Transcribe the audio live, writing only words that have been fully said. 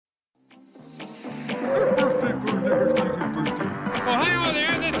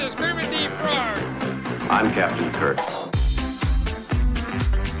Captain Kirk.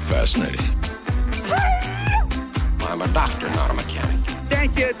 Fascinating. I'm a doctor, not a mechanic.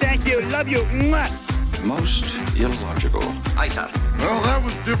 Thank you, love you. Mwah. Most illogical. Aye, sir. Well, that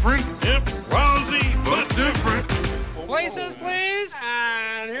was different. Yep, lousy, but different. Places, please.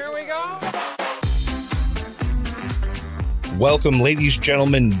 And here we go. Welcome, ladies,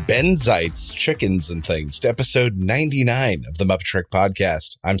 gentlemen, Benzites, chickens, and things, to episode 99 of the MuppeTrek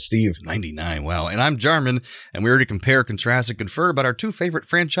Podcast. I'm Steve. 99, wow. And I'm Jarman, and we're here to compare, contrast, and confer about our two favorite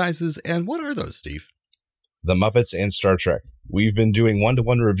franchises. And what are those, Steve? The Muppets and Star Trek. We've been doing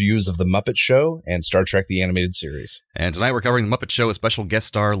one-to-one reviews of the Muppet Show and Star Trek the Animated Series. And tonight we're covering the Muppet Show with special guest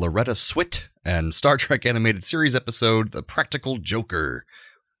star Loretta Swit and Star Trek Animated Series episode, The Practical Joker,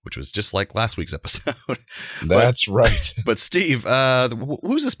 which was just like last week's episode. That's right. But Steve,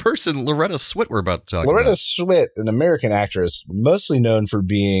 who's this person, Loretta Swit, we're about to talk about? Loretta Swit, an American actress, mostly known for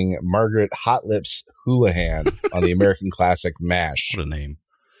being Margaret Hot Lips Houlihan on the American classic MASH. What a name.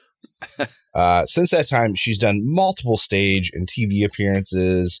 Since that time, she's done multiple stage and TV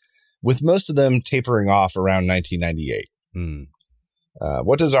appearances, with most of them tapering off around 1998.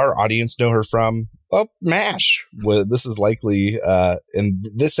 What does our audience know her from? Well, MASH. Well, this is likely, and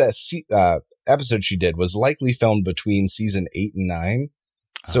this episode she did was likely filmed between season 8 and 9.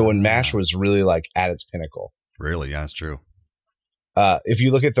 So when MASH was really like at its pinnacle. Really? Yeah, that's true. If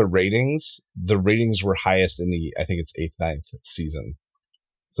you look at the ratings were highest in the, I think it's 8th, 9th season.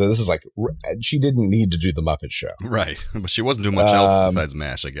 So this is like, she didn't need to do the Muppet Show. Right. But she wasn't doing much else besides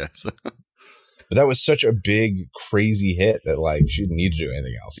MASH, I guess. But that was such a big, crazy hit that like she didn't need to do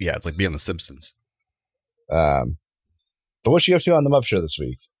anything else. Yeah, it's like being on The Simpsons. But what's she up to on the Muppet Show this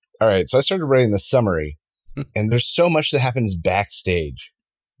week? All right, so I started writing the summary, and there's so much that happens backstage.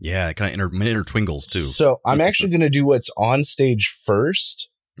 Yeah, it kind of intertwingles too. So I'm actually going to do what's on stage first.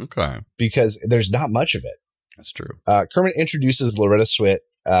 Okay. Because there's not much of it. That's true. Kermit introduces Loretta Swit,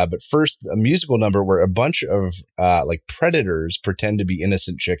 but first a musical number where a bunch of like predators pretend to be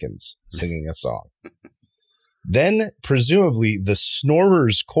innocent chickens singing a song. Then, presumably, the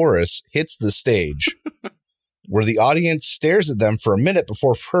Snorers chorus hits the stage, where the audience stares at them for a minute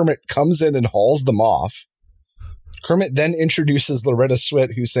before Kermit comes in and hauls them off. Kermit then introduces Loretta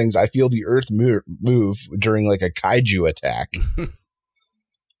Swit, who sings "I Feel the Earth Move" during like a kaiju attack.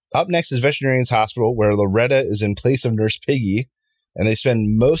 Up next is Veterinarian's Hospital, where Loretta is in place of Nurse Piggy, and they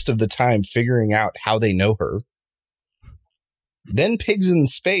spend most of the time figuring out how they know her. Then Pigs in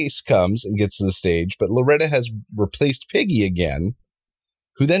Space comes and gets to the stage, but Loretta has replaced Piggy again,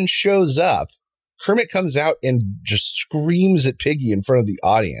 who then shows up. Kermit comes out and just screams at Piggy in front of the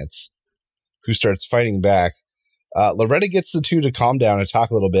audience, who starts fighting back. Loretta gets the two to calm down and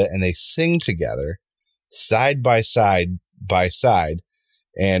talk a little bit, and they sing together, side by side by side.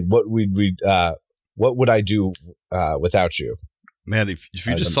 And what would I do without you? Man, if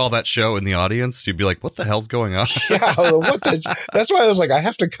you just saw that show in the audience, you'd be like, what the hell's going on? Yeah, that's why I was like, I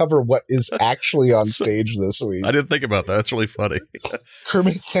have to cover what is actually on stage this week. I didn't think about that. That's really funny.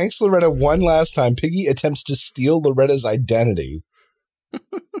 Kermit thanks Loretta one last time. Piggy attempts to steal Loretta's identity.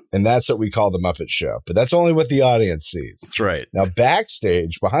 And that's what we call the Muppet Show. But that's only what the audience sees. That's right. Now,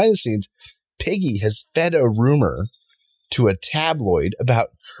 backstage, behind the scenes, Piggy has fed a rumor to a tabloid about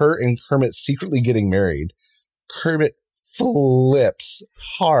her and Kermit secretly getting married. Kermit flips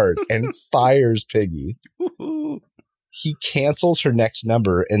hard and fires Piggy. He cancels her next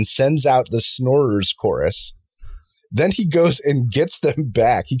number and sends out the Snorers chorus. Then he goes and gets them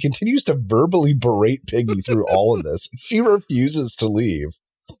back. He continues to verbally berate Piggy through all of this. She refuses to leave.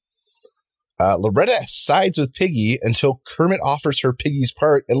 Loretta sides with Piggy until Kermit offers her Piggy's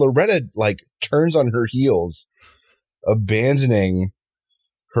part, and Loretta like turns on her heels, abandoning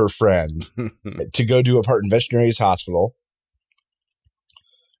her friend to go do a part in Veterinarian's Hospital.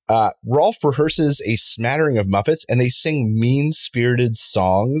 Rolf rehearses a smattering of Muppets, and they sing mean-spirited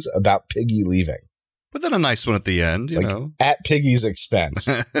songs about Piggy leaving. But then a nice one at the end, you know. At Piggy's expense.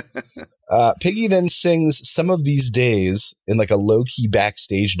 Piggy then sings Some of These Days in like a low-key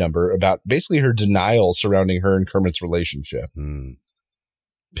backstage number about basically her denial surrounding her and Kermit's relationship.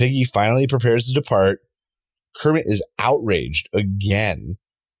 Piggy finally prepares to depart. Kermit is outraged again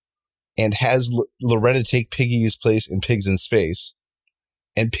and has Loretta take Piggy's place in Pigs in Space.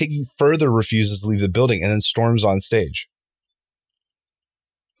 And Piggy further refuses to leave the building and then storms on stage.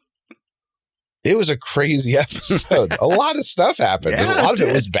 It was a crazy episode. A lot of stuff happened. Yeah, a lot of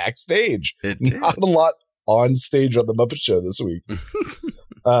it was backstage. Not a lot on stage on the Muppet Show this week.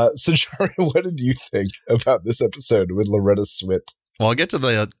 So, Charlie, what did you think about this episode with Loretta Swit? Well, I'll get to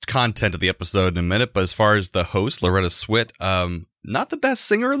the content of the episode in a minute, but as far as the host, Loretta Swit, not the best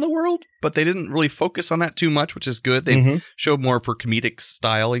singer in the world, but they didn't really focus on that too much, which is good. They showed more of her comedic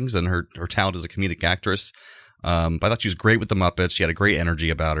stylings and her talent as a comedic actress. But I thought she was great with the Muppets. She had a great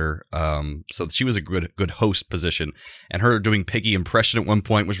energy about her. So she was a good host position. And her doing Piggy impression at one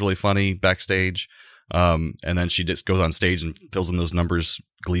point was really funny backstage. And then she just goes on stage and fills in those numbers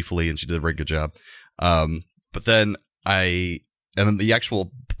gleefully, and she did a very good job. But then the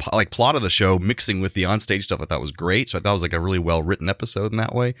actual plot of the show mixing with the onstage stuff I thought was great. So I thought it was like a really well written episode in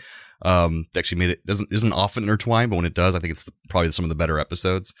that way. They actually made it isn't often intertwined, but when it does, I think it's probably some of the better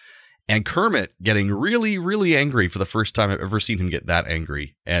episodes. And Kermit getting really, really angry for the first time I've ever seen him get that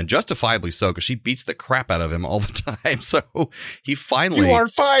angry. And justifiably so, because she beats the crap out of him all the time. So he finally... You are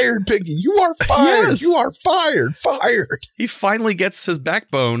fired, Piggy! You are fired! Yes. You are fired! Fired! He finally gets his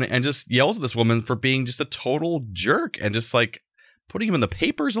backbone and just yells at this woman for being just a total jerk and just like putting him in the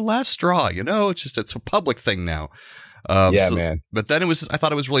paper is the last straw, it's a public thing now. Man. But then I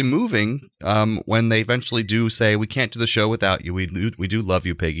thought it was really moving when they eventually do say, we can't do the show without you. We do love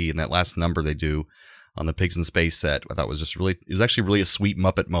you, Piggy. And that last number they do on the Pigs in Space set, I thought was just it was actually really a sweet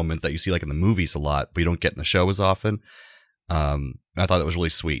Muppet moment that you see like in the movies a lot, but you don't get in the show as often. And I thought that was really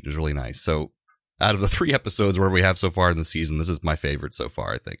sweet. It was really nice. So out of the 3 episodes where we have so far in the season, this is my favorite so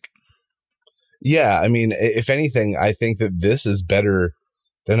far, I think. Yeah. I mean, if anything, I think that this is better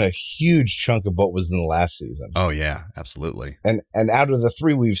than a huge chunk of what was in the last season. Oh yeah, absolutely. And out of the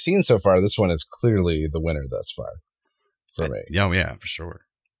 3 we've seen so far, this one is clearly the winner thus far for me. Yeah, for sure.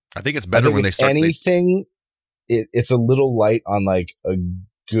 I think it's better when they start. Anything, it's a little light on like a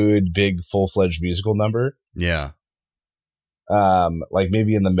good big full-fledged musical number. Yeah. Like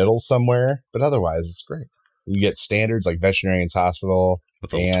maybe in the middle somewhere, but otherwise it's great. You get standards like Veterinarian's Hospital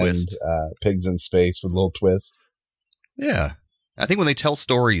and Pigs in Space with a little twist. Yeah. I think when they tell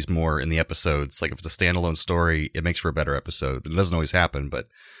stories more in the episodes, like if it's a standalone story, it makes for a better episode. It doesn't always happen, but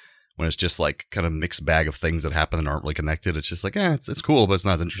when it's just like kind of mixed bag of things that happen and aren't really connected, it's just like, it's cool, but it's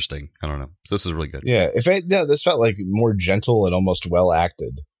not as interesting. I don't know. So this is really good. Yeah. This felt like more gentle and almost well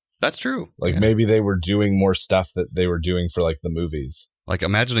acted. That's true. Like maybe they were doing more stuff that they were doing for like the movies. Like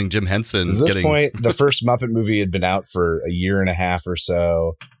imagining Jim Henson. At this point, the first Muppet movie had been out for a year and a half or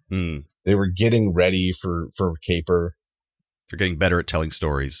so. They were getting ready for Caper. They're getting better at telling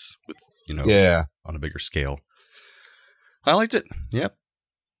stories with, on a bigger scale. I liked it. Yep.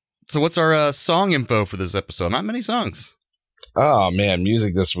 So what's our song info for this episode? Not many songs. Oh, man.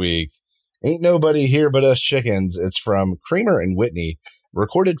 Music this week. Ain't Nobody Here But Us Chickens. It's from Kramer and Whitney,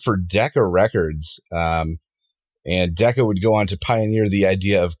 recorded for Decca Records. And Decca would go on to pioneer the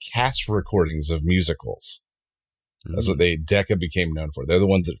idea of cast recordings of musicals. That's what Decca became known for. They're the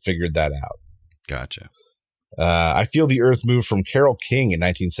ones that figured that out. Gotcha. I Feel the Earth Move from Carole King in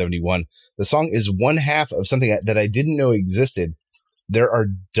 1971. The song is one half of something that I didn't know existed. There are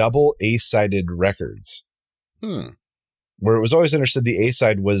double A-sided records. Where it was always understood the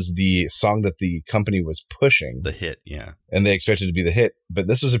A-side was the song that the company was pushing. The hit, yeah. And they expected to be the hit. But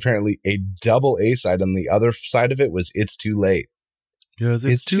this was apparently a double A-side. On the other side of it was It's Too Late. 'Cause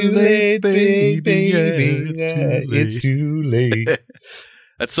it's too late, baby. It's too late.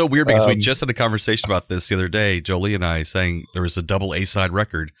 That's so weird because we just had a conversation about this the other day, Jolie and I, saying there was a double A-side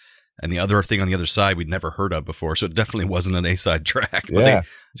record and the other thing on the other side we'd never heard of before. So it definitely wasn't an A-side track. But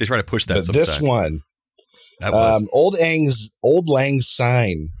they try to push that sometimes. This one, Old Lang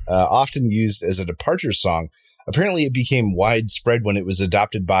Syne, often used as a departure song. Apparently it became widespread when it was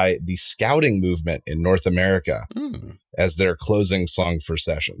adopted by the Scouting movement in North America as their closing song for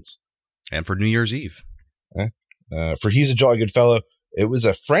sessions. And for New Year's Eve. For He's a Jolly Good Fellow, it was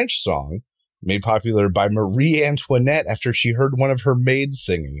a French song made popular by Marie Antoinette after she heard one of her maids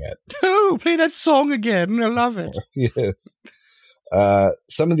singing it. Oh, play that song again. I love it. Yes.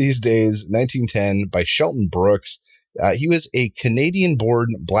 Some of These Days, 1910, by Shelton Brooks. He was a Canadian-born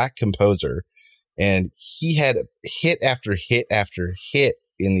black composer, and he had hit after hit after hit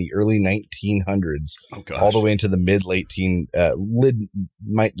in the early 1900s, all the way into the mid-1920s,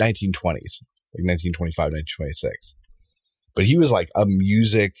 like 1925, 1926. But he was like a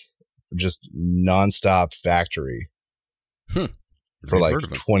music, just nonstop factory for like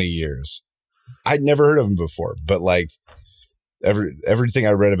 20 years. I'd never heard of him before, but like everything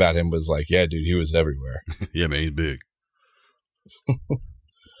I read about him was like, yeah, dude, he was everywhere. Yeah, man, he's big.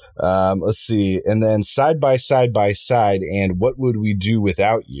 Let's see. And then Side by Side by Side and What Would We Do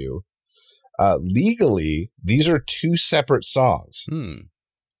Without You? Legally, these are 2 separate songs,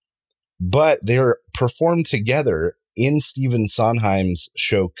 but they're performed together in Stephen Sondheim's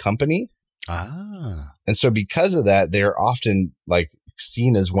show Company. Ah. And so because of that, they're often like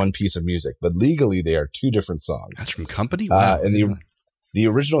seen as one piece of music, but legally they are two different songs. That's from Company? Wow. And the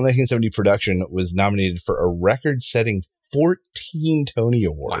original 1970 production was nominated for a record-setting 14 Tony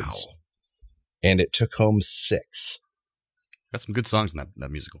Awards. Wow. And it took home 6. Got some good songs in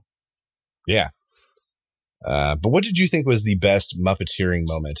that musical. Yeah. But what did you think was the best Muppeteering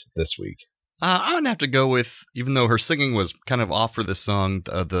moment this week? I'm going to have to go with, even though her singing was kind of off for this song,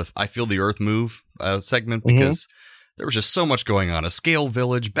 the I Feel the Earth Move segment, because there was just so much going on. A scale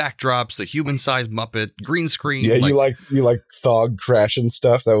village, backdrops, a human-sized Muppet, green screen. Yeah, you like Thog crashing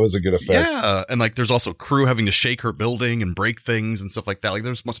stuff. That was a good effect. Yeah, and like there's also crew having to shake her building and break things and stuff like that. Like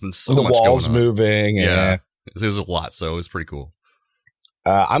there must have been so much going on. The walls moving. Yeah. It was a lot, so it was pretty cool.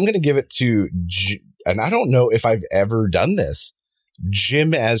 I'm going to give it to, and I don't know if I've ever done this,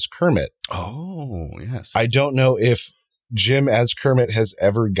 Jim as Kermit. Oh, yes. I don't know if Jim as Kermit has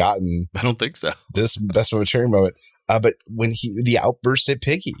ever gotten. I don't think so. This best Muppeteering moment. But when the outburst at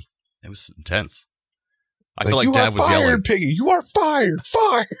Piggy, it was intense. I feel like you Dad was fired, yelling. Piggy, you are fired.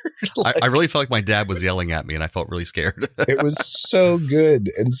 I really felt like my dad was yelling at me, and I felt really scared. It was so good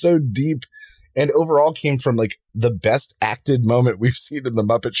and so deep, and overall came from like the best acted moment we've seen in the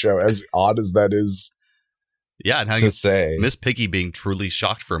Muppet Show. As odd as that is, yeah, and how to say, Miss Piggy being truly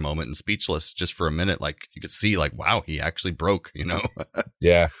shocked for a moment and speechless just for a minute, like you could see, like, wow, he actually broke, you know?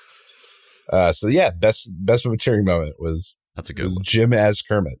 Yeah. So yeah, best Muppeteering moment was that's a good one. Jim as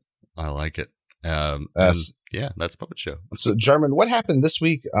Kermit. I like it. Yeah, that's Muppet Show. So Jarman, what happened this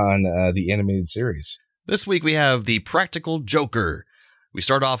week on the animated series? This week we have the Practical Joker. We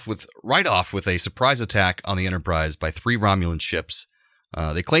start off with a surprise attack on the Enterprise by 3 Romulan ships.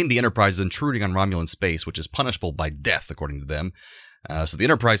 They claim the Enterprise is intruding on Romulan space, which is punishable by death, according to them. So the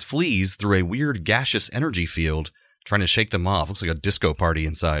Enterprise flees through a weird gaseous energy field, trying to shake them off. Looks like a disco party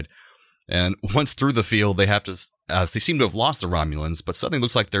inside. And once through the field, they seem to have lost the Romulans, but suddenly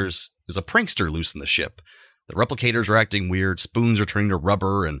looks like there's a prankster loose in the ship. The replicators are acting weird, spoons are turning to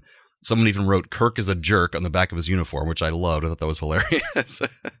rubber, and someone even wrote "Kirk is a jerk" on the back of his uniform, which I loved. I thought that was hilarious.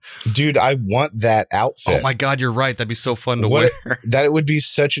 Dude, I want that outfit. Oh my God, you're right. That'd be so fun to wear. That would be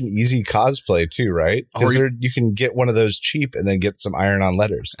such an easy cosplay too, right? Because you can get one of those cheap and then get some iron-on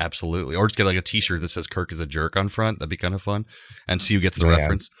letters. Absolutely. Or just get like a t-shirt that says "Kirk is a jerk" on front. That'd be kind of fun. And see who gets the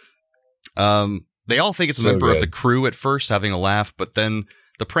reference. They all think it's a member of the crew at first having a laugh, but then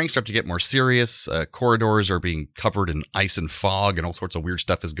the pranks start to get more serious. Corridors are being covered in ice and fog, and all sorts of weird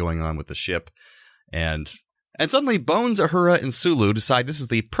stuff is going on with the ship. And suddenly Bones, Uhura, and Sulu decide this is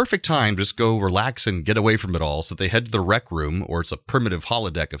the perfect time to just go relax and get away from it all. So they head to the rec room, or it's a primitive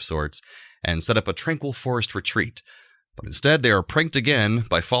holodeck of sorts, and set up a tranquil forest retreat. But instead, they are pranked again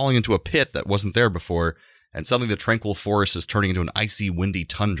by falling into a pit that wasn't there before. And suddenly the tranquil forest is turning into an icy, windy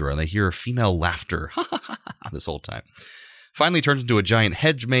tundra, and they hear female laughter this whole time. Finally turns into a giant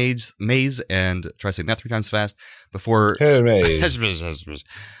hedge maze, and try saying that 3 times fast, before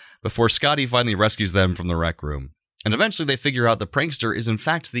Scotty finally rescues them from the rec room. And eventually they figure out the prankster is in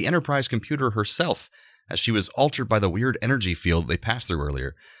fact the Enterprise computer herself, as she was altered by the weird energy field they passed through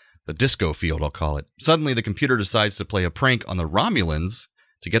earlier. The disco field, I'll call it. Suddenly the computer decides to play a prank on the Romulans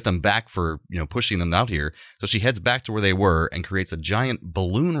to get them back for, pushing them out here. So she heads back to where they were and creates a giant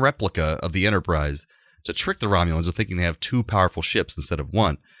balloon replica of the Enterprise to trick the Romulans into thinking they have 2 powerful ships instead of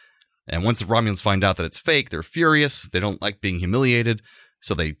 1. And once the Romulans find out that it's fake, they're furious. They don't like being humiliated.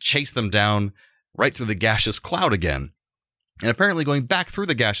 So they chase them down right through the gaseous cloud again. And apparently going back through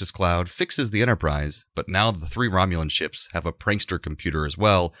the gaseous cloud fixes the Enterprise. But now the 3 Romulan ships have a prankster computer as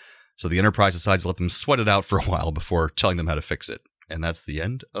well. So the Enterprise decides to let them sweat it out for a while before telling them how to fix it. And that's the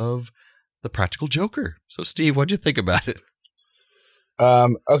end of the Practical Joker. So, Steve, what'd you think about it?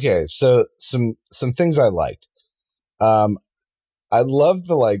 Okay, so some things I liked. I loved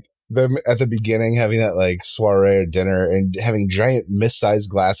them at the beginning having that soiree or dinner and having giant mist-sized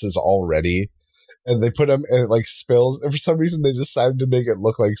glasses already, and they put them in spills. And for some reason, they decided to make it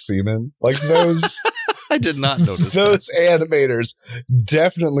look like semen. Those. I did not notice those animators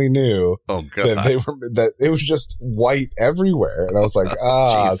definitely knew that it was just white everywhere. And I was like,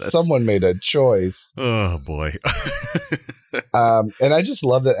 someone made a choice. Oh boy. And I just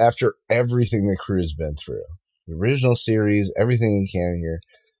love that after everything the crew's been through, the original series, everything in canon here,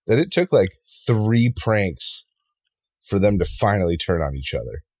 that it took 3 pranks for them to finally turn on each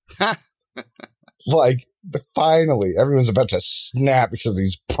other. Finally, everyone's about to snap because of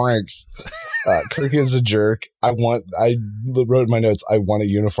these pranks. Kirk is a jerk. I wrote in my notes, I want a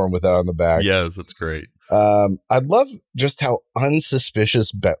uniform with that on the back. Yes, that's great. I love just how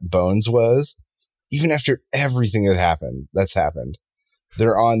unsuspicious Bones was, even after everything that's happened.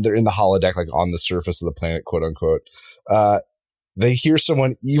 they're in the holodeck, like on the surface of the planet, quote unquote. They hear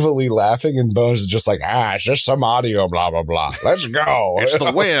someone evilly laughing, and Bones is just like, it's just some audio, blah, blah, blah. Let's go. It's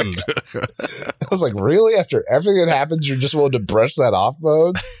the wind. I was like, really? After everything that happens, you're just willing to brush that off,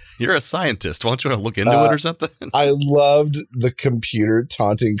 Bones? You're a scientist. Why don't you want to look into it or something? I loved the computer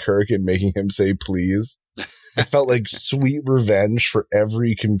taunting Kirk and making him say please. I felt like sweet revenge for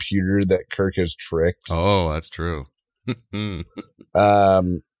every computer that Kirk has tricked. Oh, that's true. I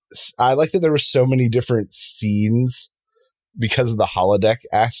like that there were so many different scenes because of the holodeck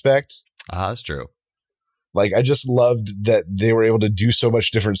aspect. That's true. Like, I just loved that they were able to do so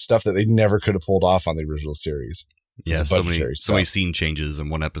much different stuff that they never could have pulled off on the original series. Yeah, so many scene changes in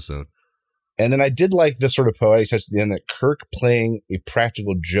one episode. And then I did like this sort of poetic touch at the end that Kirk playing a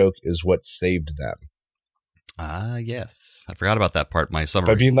practical joke is what saved them. Yes. I forgot about that part in my summary.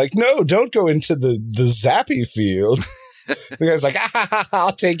 By being like, no, don't go into the zappy field. The guy's like,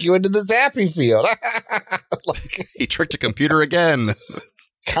 I'll take you into the zappy field. Like, he tricked a computer again.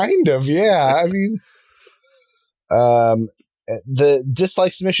 Kind of, yeah. I mean, the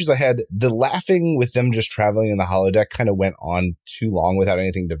dislikes and issues I had, the laughing with them just traveling in the holodeck kind of went on too long without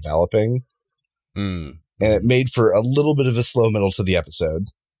anything developing. And it made for a little bit of a slow middle to the episode.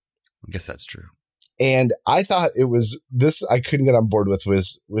 I guess that's true. And I thought it was this I couldn't get on board with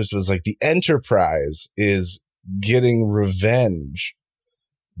was like the Enterprise is getting revenge.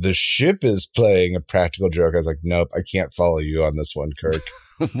 The ship is playing a practical joke. I was like, nope, I can't follow you on this one, Kirk.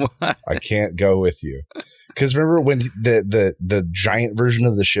 What? I can't go with you. Because remember when the giant version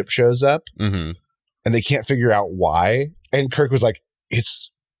of the ship shows up and they can't figure out why? And Kirk was like,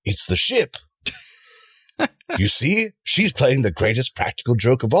 it's the ship. You see, she's playing the greatest practical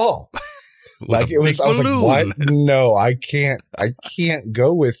joke of all. Like, I was like, what? No, I can't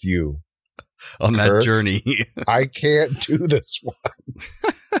go with you on Kirk. That journey. I can't do this one.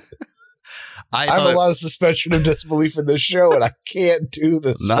 I have a lot of suspension of disbelief in this show, and I can't do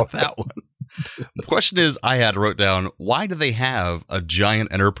this Not that one. The question is, I wrote down, why do they have a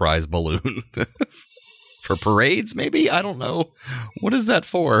giant Enterprise balloon? For parades, maybe? I don't know. What is that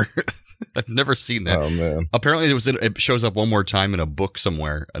for? I've never seen that. Oh, man. Apparently, it shows up one more time in a book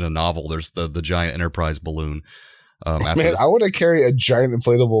somewhere, in a novel. There's the giant Enterprise balloon. Man, I want to carry a giant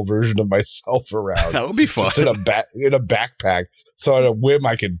inflatable version of myself around. That would be fun. Just in a backpack. So on a whim,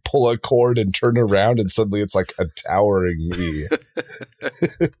 I can pull a cord and turn around, and suddenly it's like a towering me.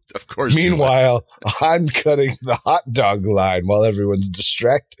 Of course. Meanwhile, I'm cutting the hot dog line while everyone's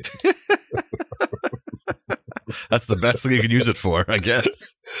distracted. That's the best thing you can use it for, I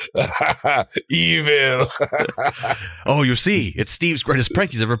guess. Evil. Oh, you see, it's Steve's greatest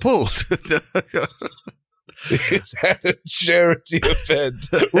prank he's ever pulled. It's at a charity event.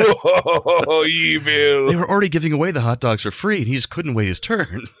 Whoa, evil. They were already giving away the hot dogs for free, and he just couldn't wait his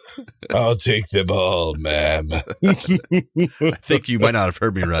turn. I'll take them all, ma'am. I think you might not have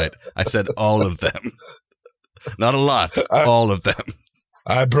heard me right. I said all of them. Not a lot, all of them.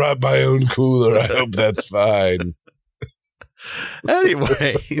 I brought my own cooler. I hope that's fine.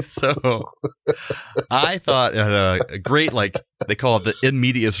 Anyway, so I thought a great, like, they call it the in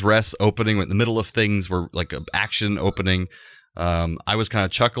medias res opening, in the middle of things were like an action opening. I was kind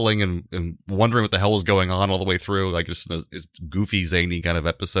of chuckling and wondering what the hell was going on all the way through, like just a goofy, zany kind of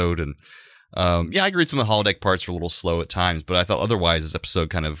episode. And I agreed some of the holodeck parts were a little slow at times, but I thought otherwise this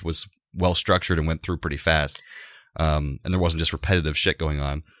episode kind of was well structured and went through pretty fast. And there wasn't just repetitive shit going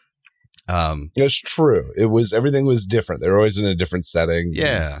on. It's true. Everything was different. They were always in a different setting.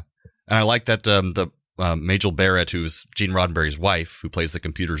 Yeah. And I like that Majel Barrett, who's Gene Roddenberry's wife, who plays the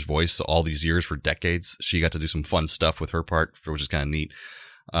computer's voice all these years for decades, she got to do some fun stuff with her part, which is kind of neat.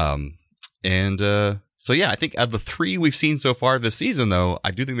 So yeah, I think of the three we've seen so far this season, though,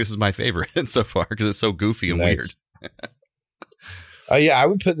 I do think this is my favorite so far because it's so goofy and weird. Yeah, I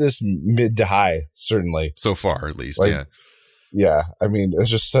would put this mid to high, certainly. So far, at least, like, yeah. Yeah, I mean, it's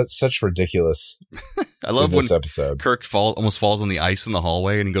just such ridiculous. I love this when episode. Kirk almost falls on the ice in the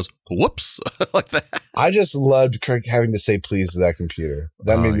hallway and he goes, whoops, like that. I just loved Kirk having to say please to that computer.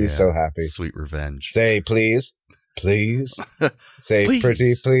 That made me so happy. Sweet revenge. Say please, please. Say please.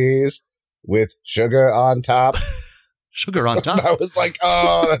 Pretty please with sugar on top. Sugar on top. I was like,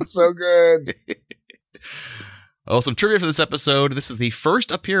 oh, that's so good. Oh, some trivia for this episode. This is the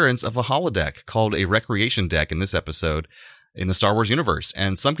first appearance of a holodeck called a recreation deck in this episode in the Star Wars universe.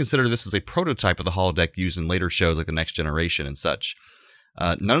 And some consider this as a prototype of the holodeck used in later shows like The Next Generation and such.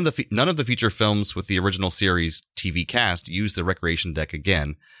 None of the feature films with the original series TV cast used the recreation deck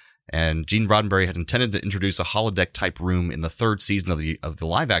again. And Gene Roddenberry had intended to introduce a holodeck type room in the third season of the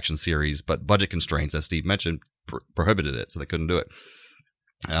live action series, but budget constraints, as Steve mentioned, prohibited it, so they couldn't do it.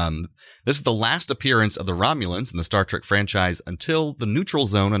 This is the last appearance of the Romulans in the Star Trek franchise until the Neutral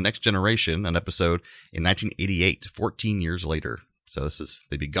Zone on Next Generation, an episode in 1988, 14 years later. So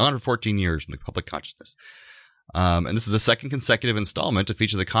they'd be gone for 14 years from the public consciousness. And this is the second consecutive installment to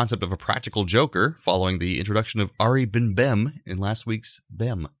feature the concept of a practical joker following the introduction of Ari Ben Bem in last week's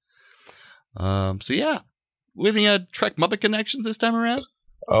Bem. So yeah, we have any Trek Muppet connections this time around?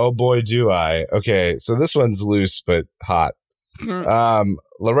 Oh boy, do I. Okay, so this one's loose but hot.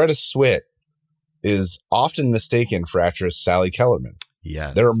 Loretta Swit is often mistaken for actress Sally Kellerman.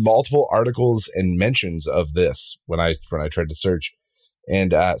 Yes. There are multiple articles and mentions of this when I tried to search.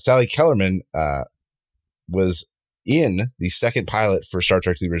 And Sally Kellerman was in the second pilot for Star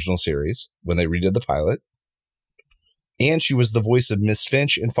Trek: The Original Series when they redid the pilot. And she was the voice of Miss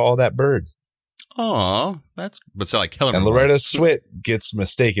Finch in Follow That Bird. Oh, but Sally Kellerman. And Loretta Swit gets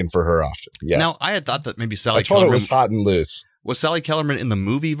mistaken for her often. Yes. Now, I had thought that maybe Sally I told Kellerman her it was hot and loose. Was Sally Kellerman in the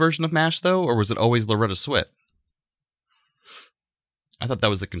movie version of MASH, though, or was it always Loretta Swit? I thought that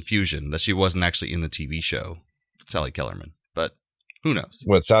was the confusion, that she wasn't actually in the TV show, Sally Kellerman. But who knows?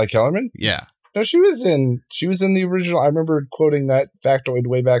 What, Sally Kellerman? Yeah. No, she was in the original. I remember quoting that factoid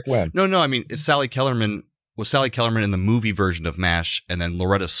way back when. No, I mean, was Sally Kellerman in the movie version of MASH, and then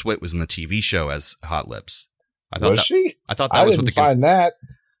Loretta Swit was in the TV show as Hot Lips? She? I thought that was what didn't find that.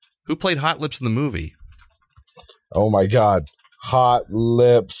 Who played Hot Lips in the movie? Oh my God. Hot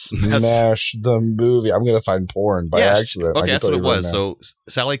Lips, MASH, the movie. I'm going to find porn by accident. Okay, that's what it was. So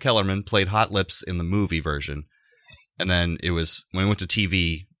Sally Kellerman played Hot Lips in the movie version. And then it was, when it went to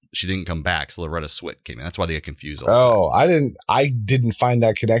TV, she didn't come back. So Loretta Swit came in. That's why they get confused all the time. I didn't find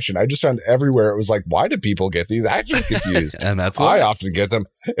that connection. I just found everywhere. It was like, why do people get these actors confused? And that's why I often get them.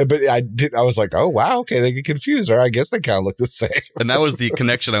 But I was like, oh, wow. Okay. They get confused. Or I guess they kind of look the same. And that was the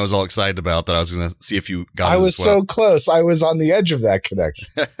connection I was all excited about, that I was going to see if you got it. I was so close. I was on the edge of that connection.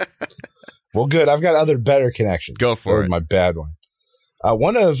 Well, good. I've got other better connections. Go for it. That was my bad one.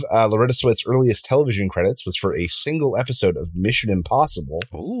 One of Loretta Swit's earliest television credits was for a single episode of Mission Impossible,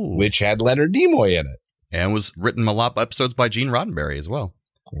 which had Leonard Nimoy in it. And was written a lot of episodes by Gene Roddenberry as well.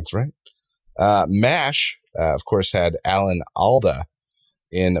 That's right. MASH, of course, had Alan Alda.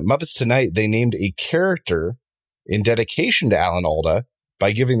 In Muppets Tonight, they named a character in dedication to Alan Alda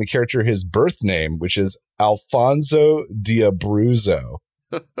by giving the character his birth name, which is Alfonso D'Abruzzo,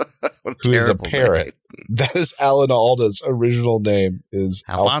 who is a parrot. Name. That is Alan Alda's original name, is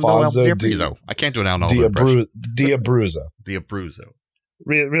Alfonso D'Abruzzo. I can't do an Alan Alda impression. D'Abruzzo. D'Abruzzo.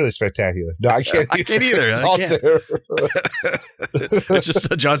 Really spectacular. No, I can't. I can't either. It's all terrible. It's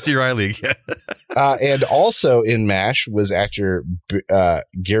just John C. Reilly again. And also in MASH was actor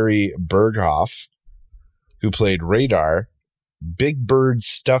Gary Berghoff, who played Radar. Big Bird's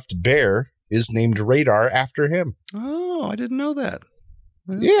stuffed bear is named Radar after him. Oh, I didn't know that.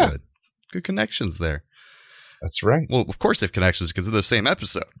 Yeah. Good connections there. That's right. Well, of course they have connections because they're the same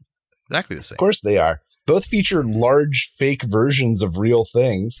episode. Exactly the same. Of course they are. Both feature large fake versions of real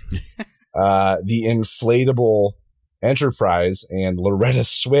things. The inflatable Enterprise and Loretta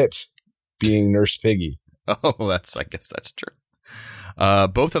Swit being Nurse Piggy. Oh, I guess that's true.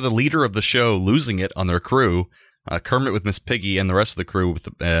 Both are the leader of the show losing it on their crew. Kermit with Miss Piggy and the rest of the crew,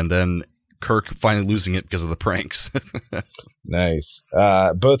 and then Kirk finally losing it because of the pranks. Nice.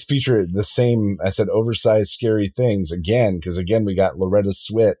 Both feature the same, I said, oversized, scary things again, because again, we got Loretta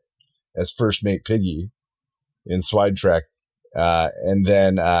Swit as First Mate Piggy in Swide Trek. And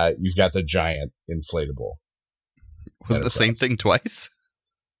then you've got the giant inflatable. Was it the same thing twice?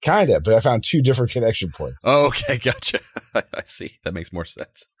 Kind of, but I found two different connection points. Oh, okay, gotcha. I see. That makes more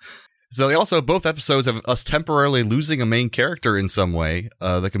sense. So they also, both episodes have us temporarily losing a main character in some way,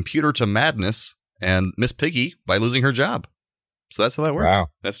 the computer to madness, and Miss Piggy by losing her job. So that's how that works. Wow.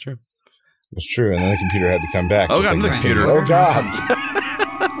 That's true. That's true. And then the computer had to come back. Oh, God, the computer. Oh, God.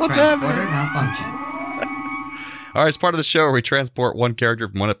 What's happening? All right, it's part of the show where we transport one character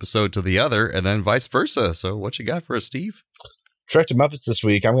from one episode to the other, and then vice versa. So what you got for us, Steve? Trek to Muppets this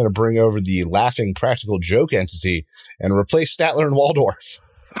week, I'm going to bring over the laughing practical joke entity and replace Statler and Waldorf.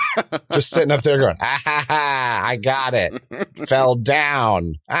 Just sitting up there going, ha ha ha, I got it. Fell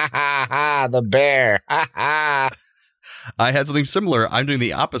down. Ha ha ha, the bear. Ha ha. I had something similar. I'm doing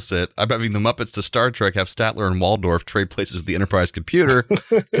the opposite. I'm having the Muppets to Star Trek have Statler and Waldorf trade places with the Enterprise computer,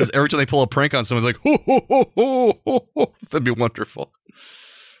 because every time they pull a prank on someone, like, ho, ho, ho, ho, ho, ho. That'd be wonderful.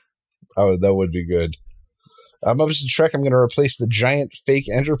 Oh, that would be good. Muppets to Trek, I'm going to replace the giant fake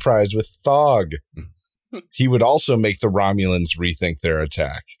Enterprise with Thog. He would also make the Romulans rethink their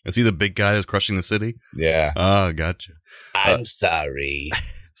attack. Is he the big guy that's crushing the city? Yeah. Oh, gotcha. I'm sorry.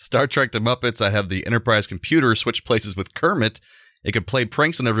 Star Trek to Muppets, I have the Enterprise computer switch places with Kermit It could play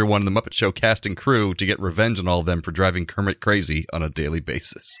pranks on everyone in the Muppet Show cast and crew to get revenge on all of them for driving Kermit crazy on a daily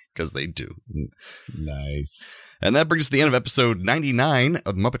basis, because they do. Nice. And that brings us to the end of episode 99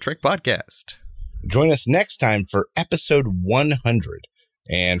 of the MuppeTrek Podcast. Join us next time for episode 100.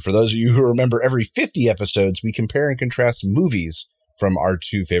 And for those of you who remember every 50 episodes, we compare and contrast movies from our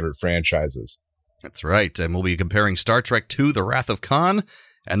two favorite franchises. That's right. And we'll be comparing Star Trek II, The Wrath of Khan,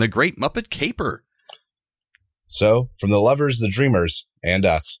 and The Great Muppet Caper. So, from the lovers, the dreamers, and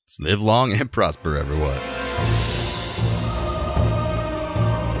us, live long and prosper, everyone.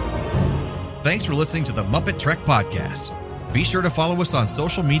 Thanks for listening to the MuppeTrek Podcast. Be sure to follow us on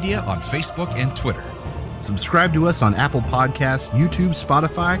social media on Facebook and Twitter. Subscribe to us on Apple Podcasts, YouTube,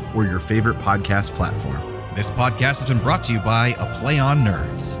 Spotify, or your favorite podcast platform. This podcast has been brought to you by A Play on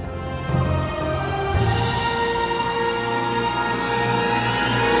Nerds.